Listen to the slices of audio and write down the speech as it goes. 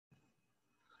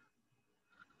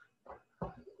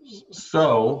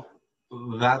So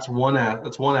that's one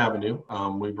avenue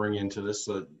we bring into this.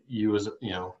 So you as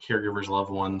caregivers,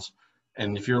 loved ones,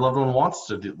 and if your loved one wants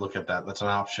to look at that, that's an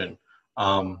option.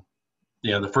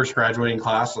 The first graduating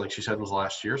class, like she said, was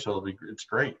last year, so it's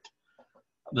great.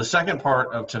 The second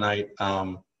part of tonight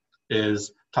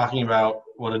is talking about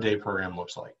what a day program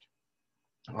looks like.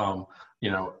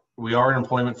 We are an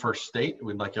employment first state.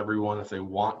 We'd like everyone, if they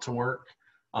want to work,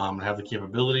 have the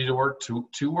capability to work,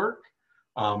 to work.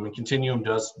 And Continuum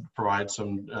does provide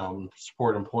some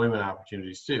support employment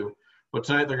opportunities too. But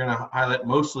tonight they're going to highlight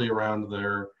mostly around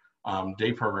their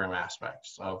day program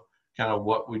aspects of kind of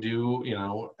what we do,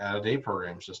 at a day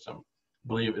program system. I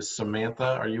believe it's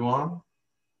Samantha. Are you on?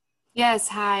 Yes.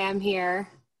 Hi, I'm here.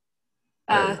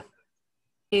 Can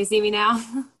you see me now?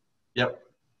 Yep.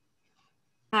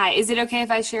 Hi. Is it okay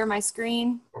if I share my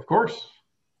screen? Of course.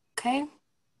 Okay.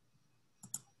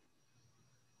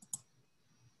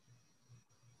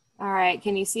 All right.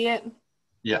 Can you see it?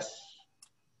 Yes.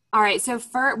 All right. So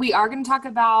we are going to talk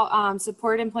about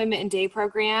supported employment and day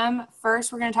program.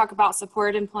 First, we're going to talk about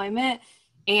supported employment,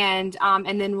 and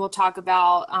then we'll talk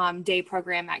about day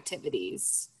program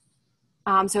activities.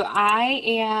 So I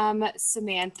am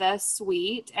Samantha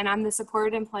Sweet, and I'm the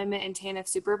supported employment and TANF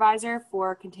supervisor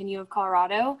for Continuum of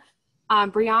Colorado.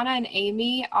 Brianna and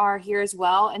Amy are here as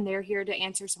well, and they're here to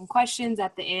answer some questions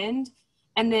at the end.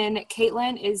 And then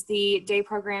Caitlin is the day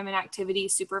program and activity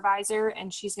supervisor,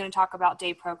 and she's going to talk about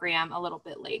day program a little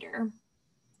bit later.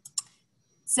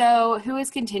 So who is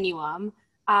Continuum?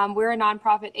 We're a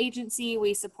nonprofit agency.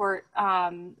 We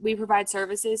provide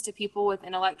services to people with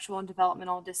intellectual and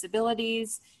developmental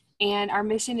disabilities. And our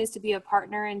mission is to be a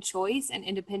partner in choice and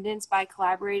independence by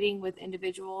collaborating with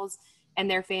individuals and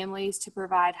their families to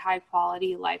provide high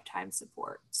quality lifetime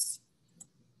supports.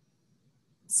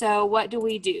 So what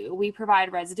do? We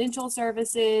provide residential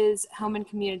services, home and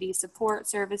community support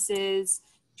services,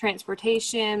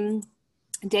 transportation,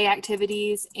 day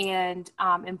activities, and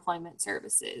employment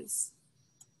services.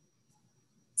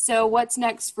 So what's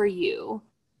next for you?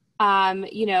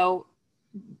 After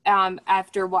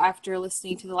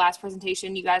listening to the last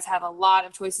presentation, you guys have a lot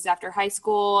of choices after high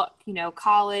school,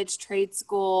 college, trade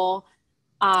school,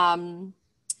 and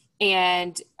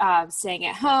staying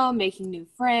at home, making new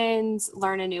friends,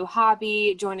 learn a new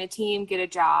hobby, join a team, get a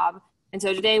job. And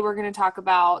so today we're going to talk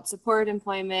about supported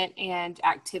employment and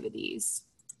activities.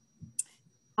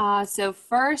 So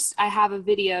first, I have a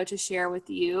video to share with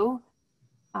you.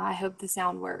 I hope the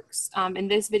sound works. And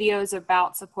this video is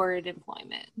about supported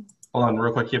employment. Hold on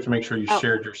real quick. You have to make sure you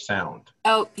shared your sound.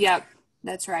 Oh, yep.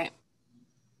 That's right.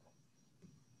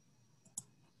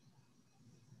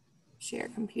 Share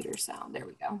computer sound. There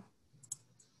we go.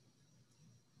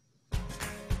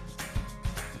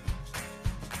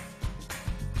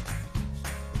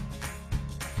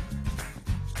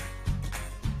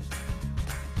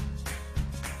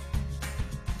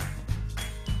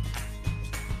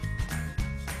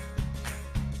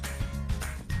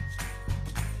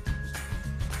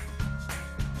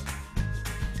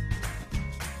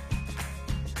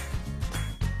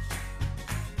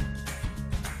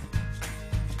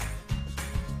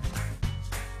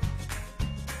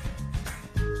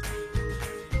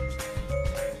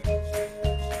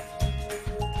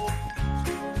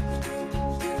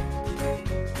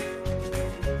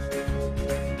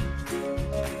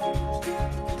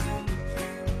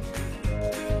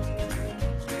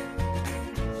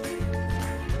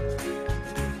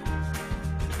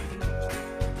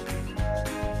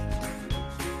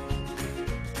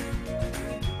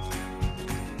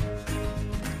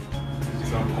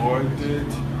 Supported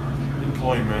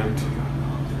employment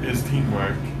is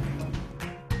teamwork.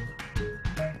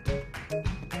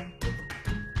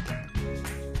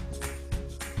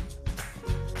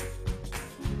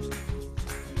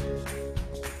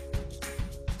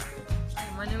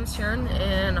 My name is Sharon,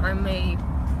 and I'm a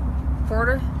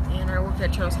porter, and I work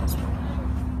at Children's Hospital.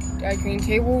 I clean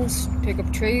tables, pick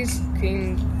up trays,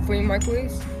 clean free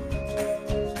microwaves.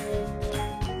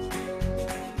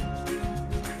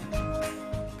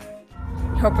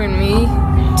 Helping me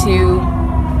to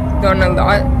learn a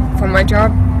lot from my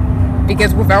job,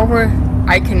 because without her,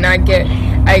 I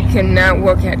cannot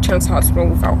work at Children's Hospital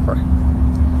without her.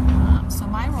 So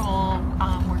my role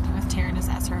working with Taryn is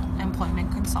as her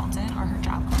employment consultant or her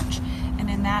job coach, and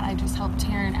in that I just help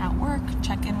Taryn at work,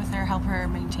 check in with her, help her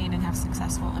maintain and have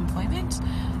successful employment.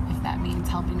 If that means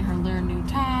helping her learn new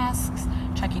tasks,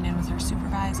 checking in with her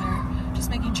supervisor,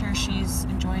 just making sure she's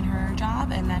enjoying her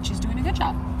job and that she's doing a good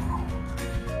job.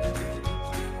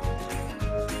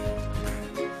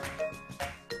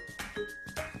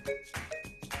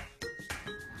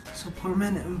 So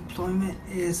permanent employment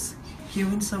is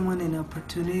giving someone an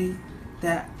opportunity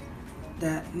that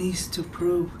needs to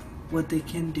prove what they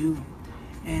can do.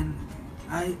 And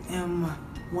I am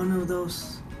one of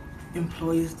those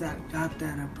employees that got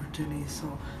that opportunity.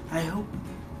 So I hope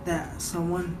that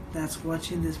someone that's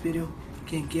watching this video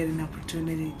can get an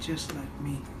opportunity just like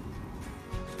me.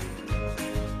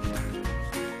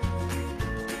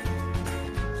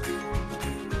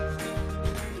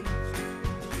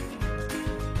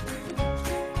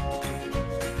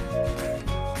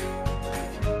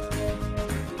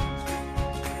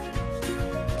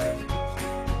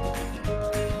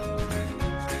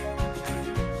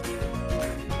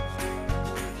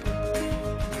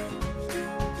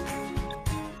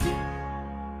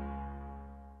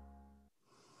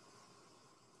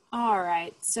 All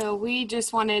right, so we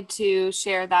just wanted to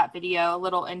share that video a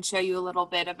little and show you a little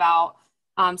bit about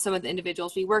some of the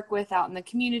individuals we work with out in the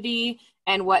community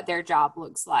and what their job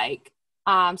looks like.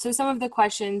 So some of the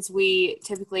questions we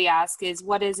typically ask is,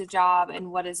 what is a job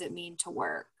and what does it mean to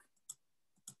work?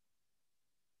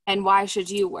 And why should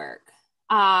you work?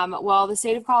 Well, the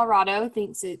state of Colorado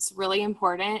thinks it's really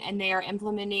important and they are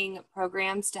implementing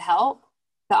programs to help.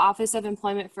 The Office of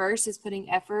Employment First is putting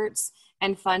efforts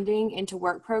and funding into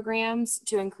work programs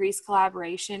to increase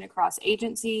collaboration across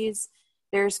agencies.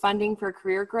 There's funding for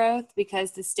career growth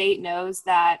because the state knows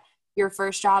that your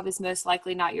first job is most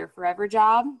likely not your forever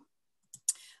job.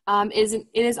 It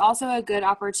is also a good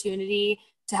opportunity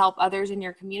to help others in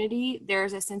your community.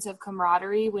 There's a sense of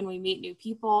camaraderie when we meet new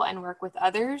people and work with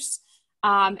others.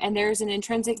 And there's an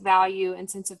intrinsic value and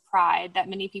sense of pride that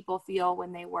many people feel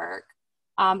when they work.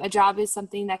 A job is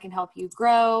something that can help you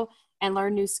grow and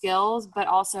learn new skills, but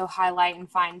also highlight and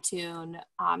fine-tune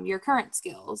your current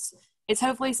skills. It's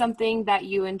hopefully something that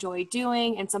you enjoy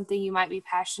doing and something you might be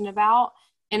passionate about,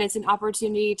 and it's an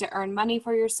opportunity to earn money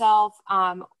for yourself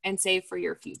and save for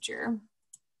your future.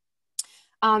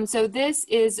 So this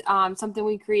is something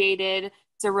we created.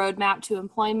 It's a roadmap to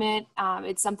employment.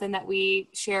 It's something that we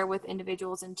share with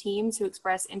individuals and teams who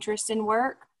express interest in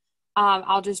work.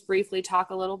 I'll just briefly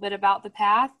talk a little bit about the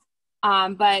path.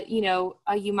 But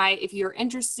you might, if you're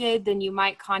interested, then you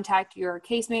might contact your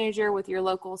case manager with your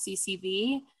local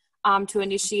CCB to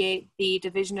initiate the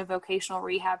Division of Vocational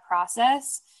Rehab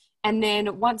process. And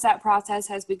then once that process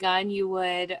has begun, you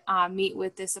would meet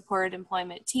with the supported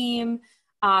employment team.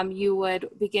 You would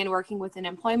begin working with an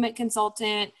employment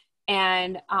consultant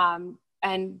and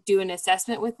do an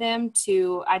assessment with them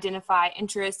to identify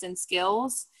interests and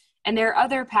skills. And there are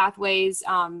other pathways,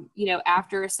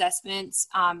 after assessments,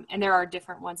 and there are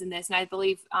different ones in this. And I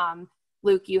believe,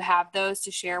 Luke, you have those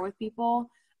to share with people.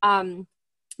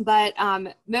 But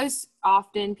most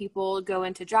often people go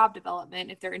into job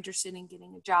development if they're interested in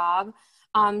getting a job.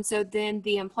 So then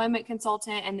the employment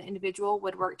consultant and the individual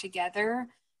would work together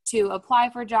to apply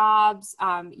for jobs,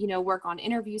 work on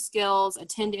interview skills,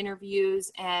 attend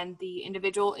interviews, and the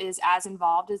individual is as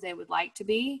involved as they would like to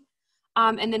be.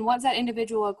 And then once that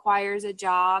individual acquires a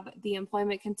job, the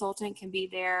employment consultant can be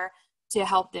there to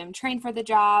help them train for the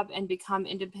job and become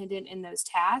independent in those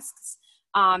tasks.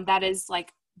 That is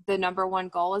like the number one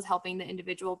goal, is helping the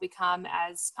individual become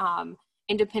as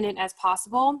independent as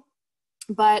possible.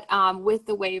 But with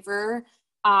the waiver,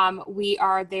 we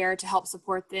are there to help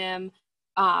support them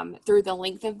through the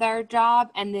length of their job,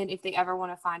 and then if they ever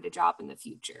want to find a job in the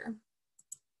future.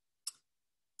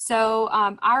 So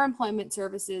our employment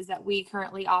services that we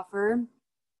currently offer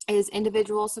is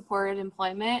individual supported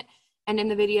employment. And in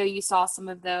the video, you saw some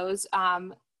of those.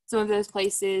 Some of those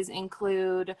places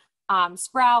include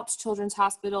Sprouts, Children's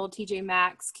Hospital, TJ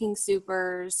Maxx, King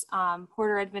Soopers,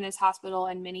 Porter Adventist Hospital,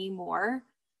 and many more.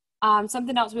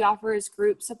 Something else we offer is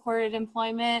group supported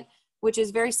employment, which is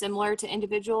very similar to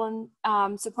individual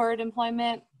supported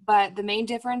employment. But the main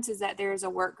difference is that there is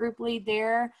a work group lead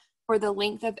there for the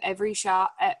length of every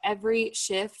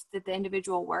shift that the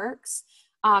individual works.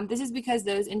 This is because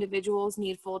those individuals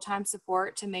need full-time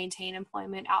support to maintain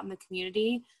employment out in the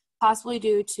community, possibly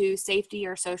due to safety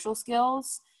or social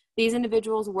skills. These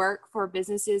individuals work for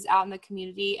businesses out in the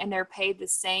community, and they're paid the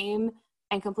same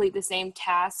and complete the same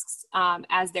tasks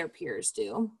as their peers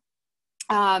do.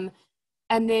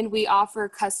 And then we offer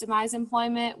customized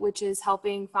employment, which is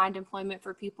helping find employment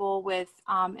for people with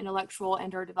intellectual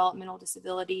and or developmental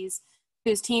disabilities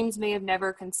whose teams may have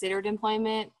never considered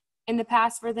employment in the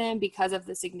past for them because of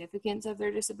the significance of their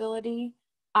disability.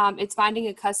 It's finding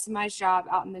a customized job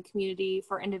out in the community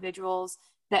for individuals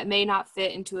that may not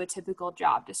fit into a typical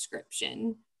job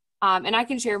description. And I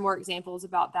can share more examples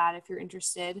about that if you're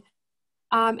interested.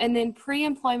 And then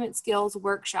pre-employment skills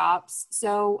workshops.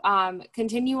 So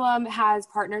Continuum has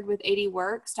partnered with 80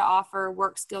 Works to offer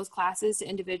work skills classes to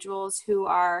individuals who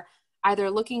are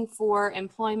either looking for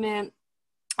employment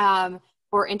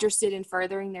or interested in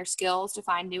furthering their skills to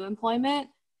find new employment.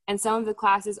 And some of the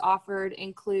classes offered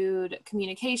include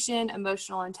communication,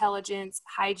 emotional intelligence,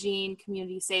 hygiene,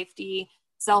 community safety,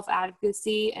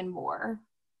 self-advocacy, and more.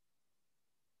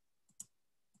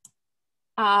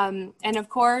 And of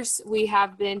course, we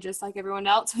have been, just like everyone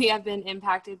else, we have been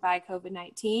impacted by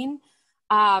COVID-19.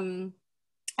 And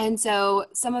so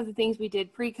some of the things we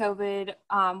did pre-COVID,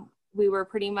 we were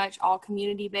pretty much all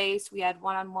community-based. We had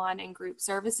one-on-one and group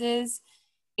services.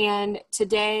 And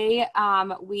today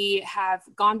we have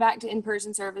gone back to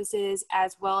in-person services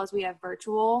as well as we have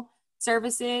virtual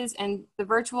services. And the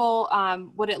virtual,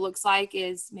 what it looks like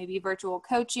is maybe virtual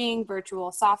coaching,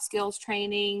 virtual soft skills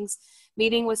trainings,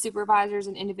 meeting with supervisors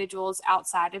and individuals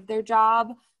outside of their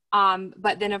job.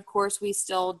 But then of course we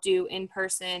still do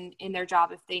in-person in their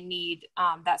job if they need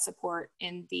that support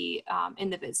in the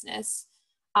business.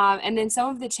 And then some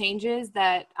of the changes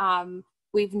that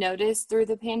we've noticed through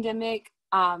the pandemic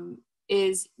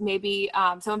is maybe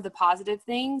some of the positive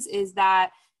things is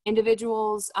that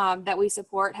individuals that we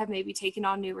support have maybe taken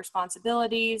on new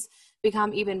responsibilities,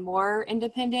 become even more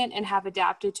independent, and have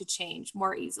adapted to change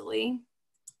more easily.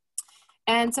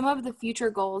 And some of the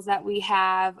future goals that we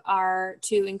have are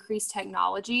to increase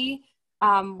technology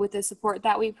with the support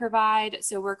that we provide.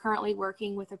 So we're currently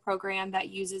working with a program that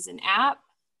uses an app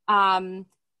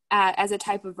as a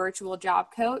type of virtual job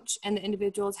coach, and the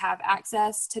individuals have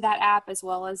access to that app as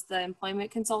well as the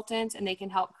employment consultant, and they can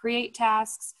help create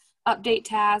tasks, update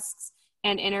tasks,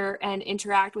 and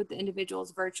interact with the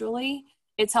individuals virtually.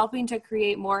 It's helping to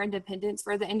create more independence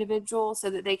for the individual so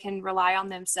that they can rely on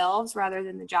themselves rather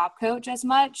than the job coach as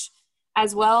much,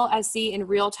 as well as see in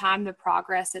real time the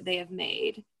progress that they have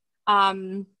made.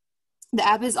 The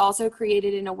app is also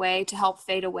created in a way to help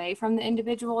fade away from the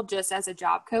individual, just as a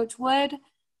job coach would,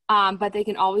 but they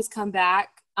can always come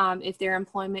back if their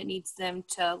employment needs them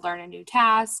to learn a new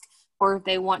task or if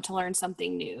they want to learn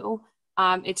something new.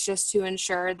 It's just to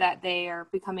ensure that they are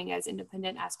becoming as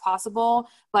independent as possible,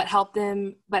 but help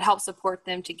support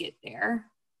them to get there.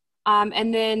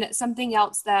 And then something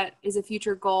else that is a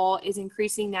future goal is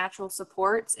increasing natural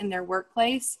supports in their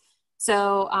workplace.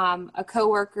 So a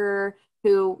coworker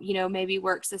who, maybe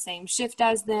works the same shift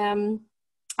as them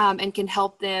and can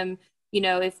help them,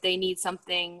 if they need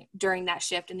something during that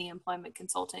shift and the employment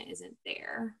consultant isn't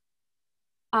there.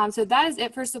 So that is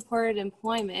it for supported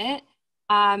employment.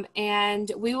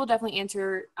 And we will definitely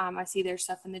answer, I see there's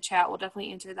stuff in the chat, we'll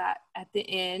definitely answer that at the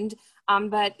end.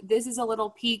 But this is a little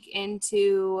peek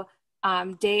into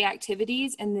day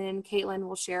activities, and then Caitlin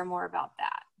will share more about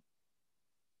that.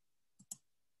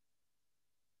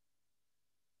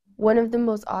 One of the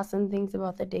most awesome things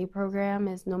about the day program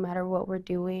is no matter what we're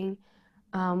doing,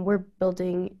 we're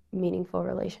building meaningful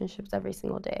relationships every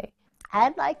single day.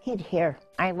 I like it here.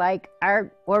 I like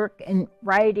artwork and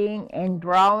writing and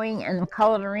drawing and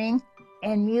coloring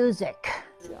and music.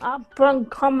 I've been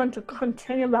coming to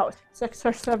Continuum about 6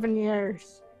 or 7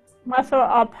 years. My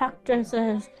favorite practice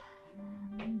is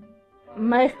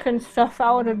making stuff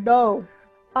out of dough.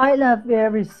 I love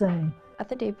everything. At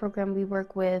the day program, we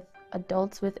work with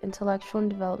adults with intellectual and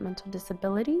developmental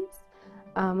disabilities.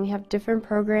 We have different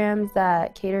programs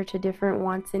that cater to different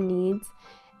wants and needs.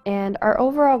 And our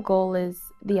overall goal is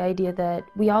the idea that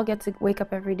we all get to wake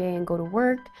up every day and go to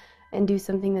work and do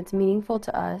something that's meaningful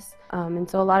to us. And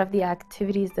so a lot of the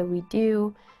activities that we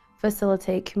do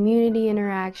facilitate community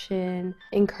interaction,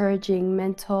 encouraging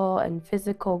mental and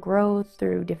physical growth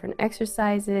through different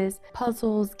exercises,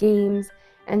 puzzles, games,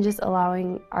 and just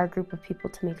allowing our group of people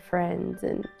to make friends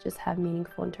and just have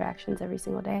meaningful interactions every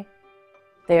single day.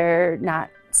 They're not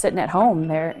sitting at home.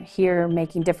 They're here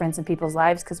making difference in people's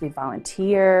lives because we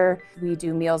volunteer. We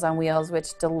do Meals on Wheels,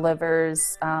 which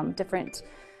delivers different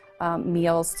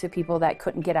meals to people that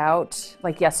couldn't get out.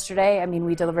 Like yesterday,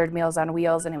 we delivered Meals on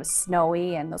Wheels and it was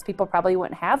snowy, and those people probably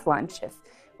wouldn't have lunch if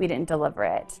we didn't deliver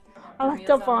it. I like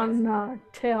to volunteer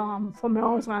for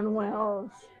Meals on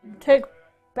Wheels. Take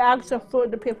bags of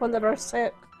food to people that are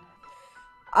sick.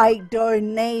 I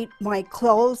donate my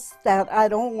clothes that I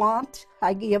don't want.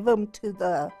 I give them to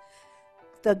the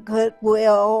Goodwill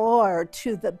or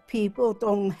to the people who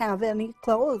don't have any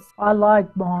clothes. I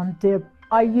like volunteer.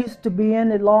 I used to be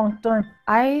in it long time.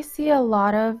 I see a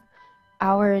lot of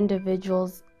our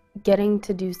individuals getting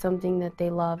to do something that they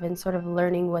love and sort of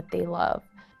learning what they love.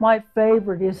 My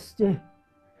favorite is to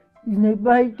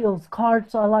make those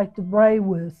cards I like to play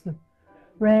with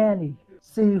Randy,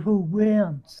 see who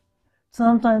wins.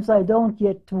 Sometimes I don't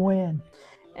get to win.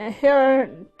 And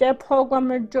here they program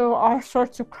me to do all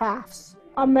sorts of crafts.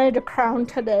 I made a crown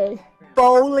today.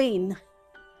 Bowling.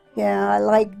 Yeah, I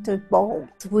like to bowl.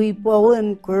 We bowl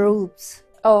in groups.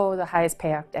 Oh, the highest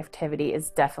pay activity is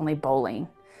definitely bowling.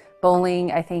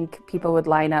 Bowling, I think people would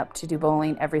line up to do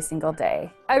bowling every single day.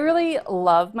 I really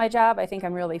love my job. I think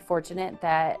I'm really fortunate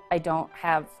that I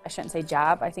shouldn't say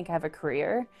job, I think I have a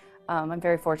career. I'm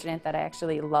very fortunate that I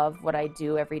actually love what I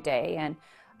do every day, and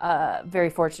very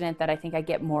fortunate that I think I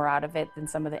get more out of it than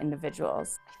some of the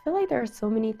individuals. I feel like there are so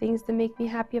many things that make me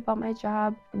happy about my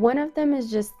job. One of them is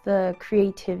just the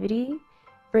creativity,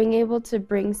 being able to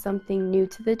bring something new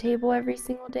to the table every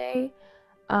single day.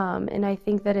 And I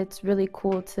think that it's really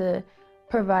cool to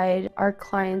provide our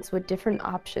clients with different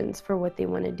options for what they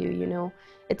want to do. You know,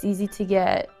 it's easy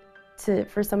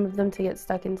for some of them to get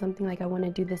stuck in something like, I want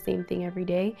to do the same thing every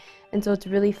day. And so it's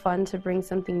really fun to bring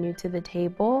something new to the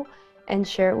table and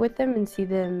share it with them and see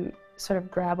them sort of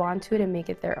grab onto it and make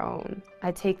it their own.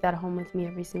 I take that home with me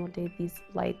every single day, these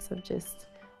lights of just,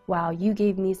 wow, you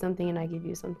gave me something and I gave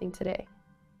you something today.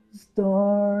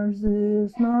 Stars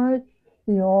this night,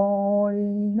 the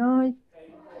only night,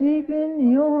 deep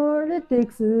in the heart of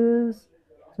Texas,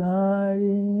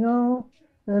 sliding on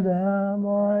the down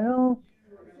mile,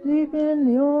 deep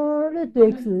in the heart of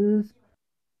Texas.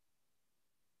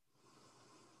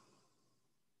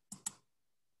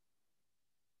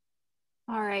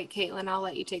 All right, Caitlin, I'll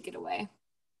let you take it away.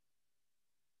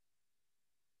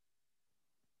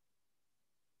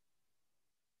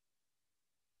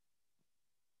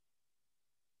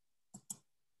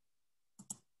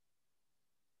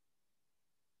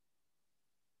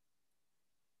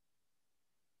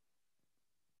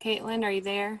 Caitlin, are you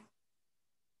there?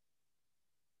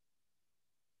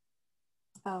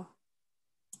 Oh.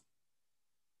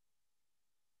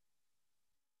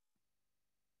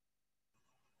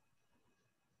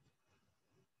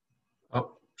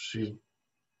 Oh, she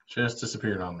just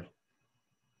disappeared on me.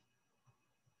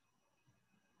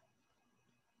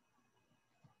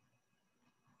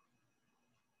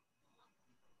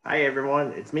 Hi,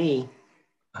 everyone. It's me.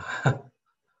 Hi,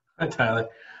 Tyler.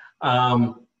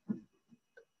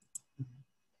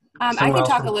 I can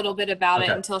talk a little bit about it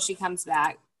until she comes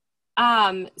back.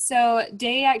 So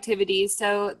day activities.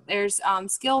 So there's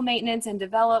skill maintenance and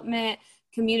development,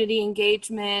 community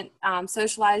engagement,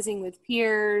 socializing with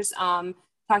peers,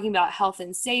 talking about health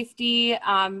and safety,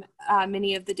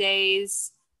 many of the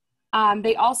days.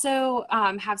 They also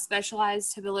have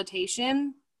specialized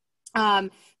habilitation.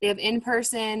 They have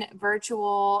in-person,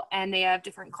 virtual, and they have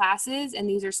different classes, and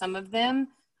these are some of them.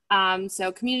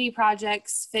 So community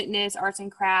projects, fitness, arts and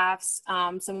crafts.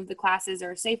 Some of the classes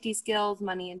are safety skills,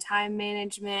 money and time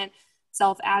management,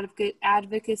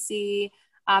 self-advocacy,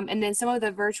 and then some of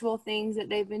the virtual things that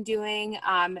they've been doing,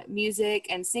 music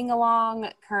and sing-along,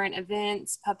 current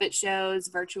events, puppet shows,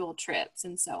 virtual trips,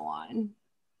 and so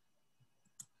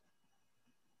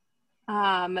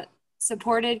on.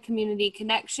 Supported community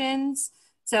connections.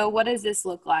 So what does this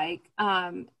look like?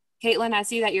 Caitlin, I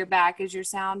see that you're back. Is your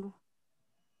sound?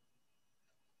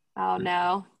 Oh,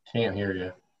 no. Can't hear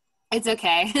you. It's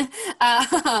okay.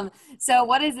 So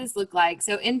what does this look like?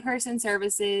 So in-person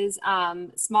services,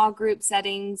 small group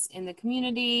settings in the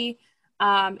community,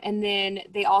 and then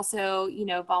they also,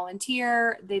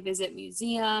 volunteer. They visit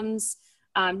museums,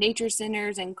 nature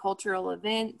centers and cultural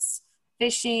events,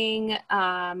 fishing,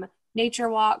 nature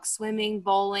walks, swimming,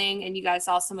 bowling, and you guys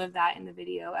saw some of that in the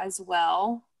video as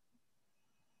well.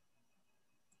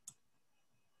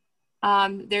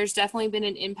 There's definitely been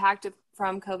an impact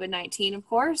from COVID-19, of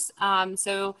course.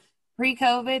 So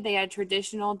pre-COVID, they had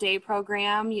traditional day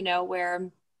program,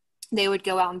 where they would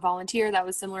go out and volunteer. That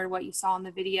was similar to what you saw in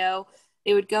the video.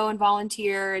 They would go and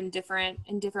volunteer in different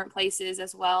places,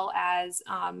 as well as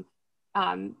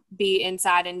be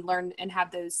inside and learn and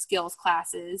have those skills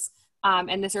classes.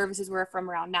 And the services were from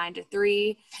around 9 to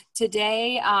 3.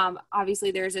 Today,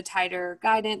 obviously, there's a tighter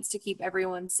guidance to keep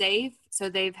everyone safe. So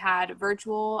they've had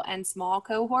virtual and small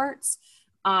cohorts,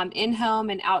 in-home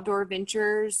and outdoor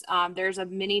ventures. There's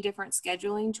many different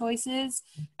scheduling choices.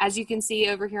 As you can see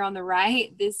over here on the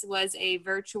right, this was a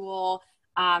virtual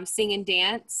sing and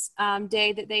dance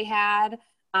day that they had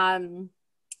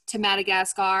to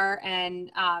Madagascar,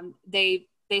 and they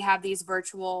have these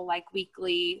virtual, like,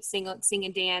 weekly sing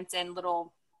and dance and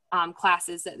little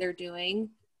classes that they're doing.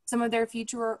 Some of their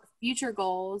future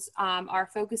goals are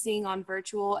focusing on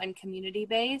virtual and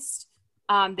community-based.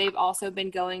 They've also been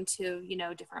going to,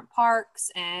 different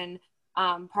parks and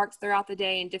parks throughout the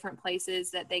day, and different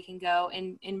places that they can go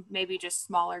in maybe just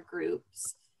smaller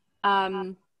groups.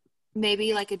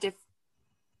 Maybe like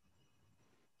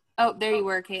Oh, there you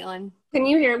were, Caitlin. Can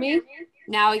you hear me?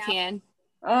 Now we can.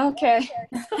 Okay.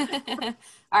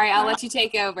 All right, I'll let you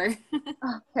take over.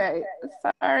 Okay,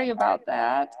 sorry about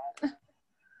that.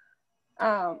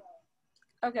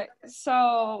 Okay,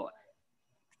 so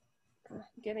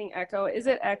getting echo. Is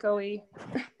it echoey?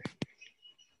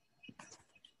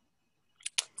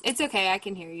 It's okay, I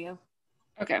can hear you.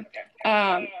 Okay.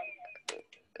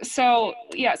 So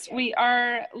yes, we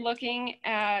are looking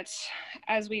at,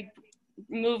 as we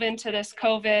move into this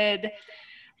COVID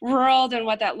world and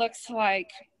what that looks like,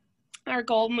 our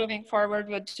goal moving forward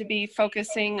would to be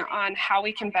focusing on how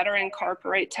we can better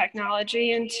incorporate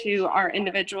technology into our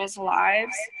individuals'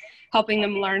 lives, helping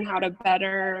them learn how to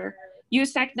better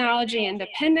use technology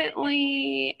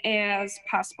independently as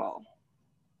possible.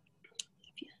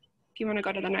 If you want to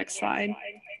go to the next slide.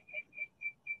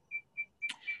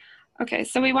 Okay,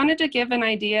 so we wanted to give an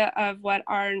idea of what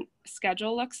our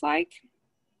schedule looks like.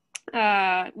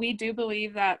 We do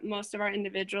believe that most of our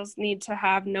individuals need to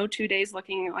have no 2 days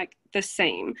looking like the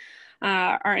same.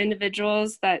 Our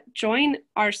individuals that join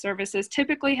our services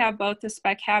typically have both the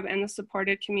spec hab and the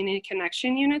supported community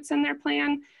connection units in their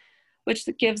plan, which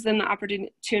gives them the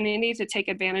opportunity to take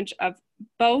advantage of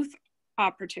both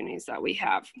opportunities that we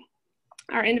have.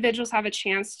 Our individuals have a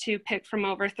chance to pick from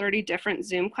over 30 different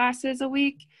Zoom classes a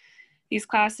week. These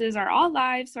classes are all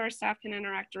live, so our staff can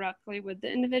interact directly with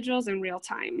the individuals in real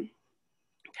time.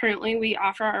 Currently, we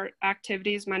offer our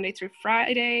activities Monday through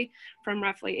Friday from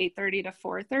roughly 8:30 to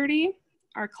 4:30.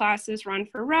 Our classes run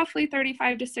for roughly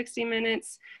 35 to 60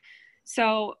 minutes.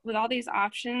 So with all these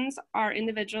options, our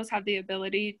individuals have the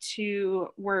ability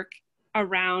to work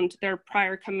around their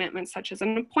prior commitments, such as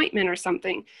an appointment or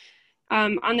something.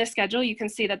 On the schedule, you can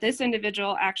see that this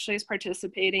individual actually is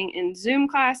participating in Zoom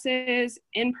classes,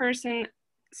 in-person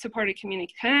supported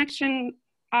community connection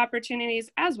opportunities,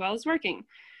 as well as working,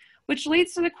 which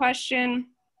leads to the question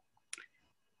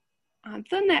on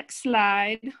the next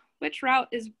slide, which route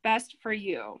is best for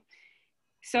you?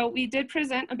 So we did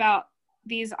present about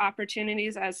these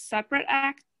opportunities as separate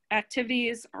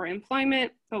activities or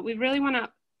employment, but we really want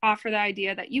to offer the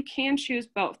idea that you can choose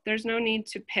both. There's no need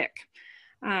to pick.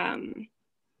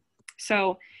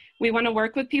 So we want to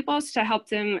work with people to help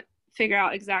them figure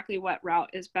out exactly what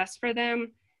route is best for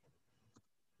them.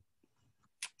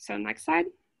 So next slide.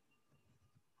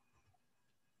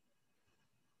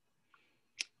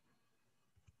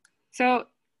 So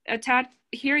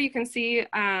here you can see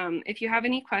if you have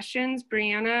any questions,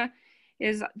 Brianna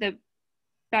is the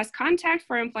best contact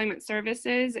for employment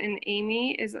services, and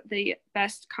Amy is the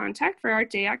best contact for our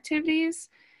day activities.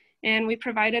 And we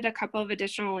provided a couple of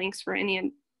additional links for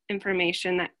any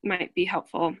information that might be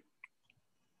helpful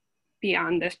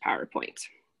beyond this PowerPoint.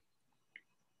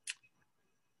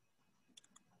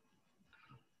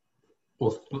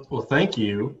 Well, thank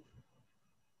you.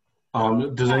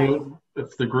 Does anyone,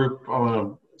 if the group, I want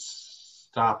to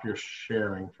stop your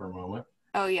sharing for a moment.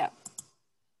 Oh, yeah.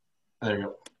 There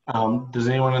you go. Does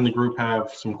anyone in the group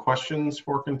have some questions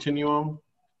for Continuum?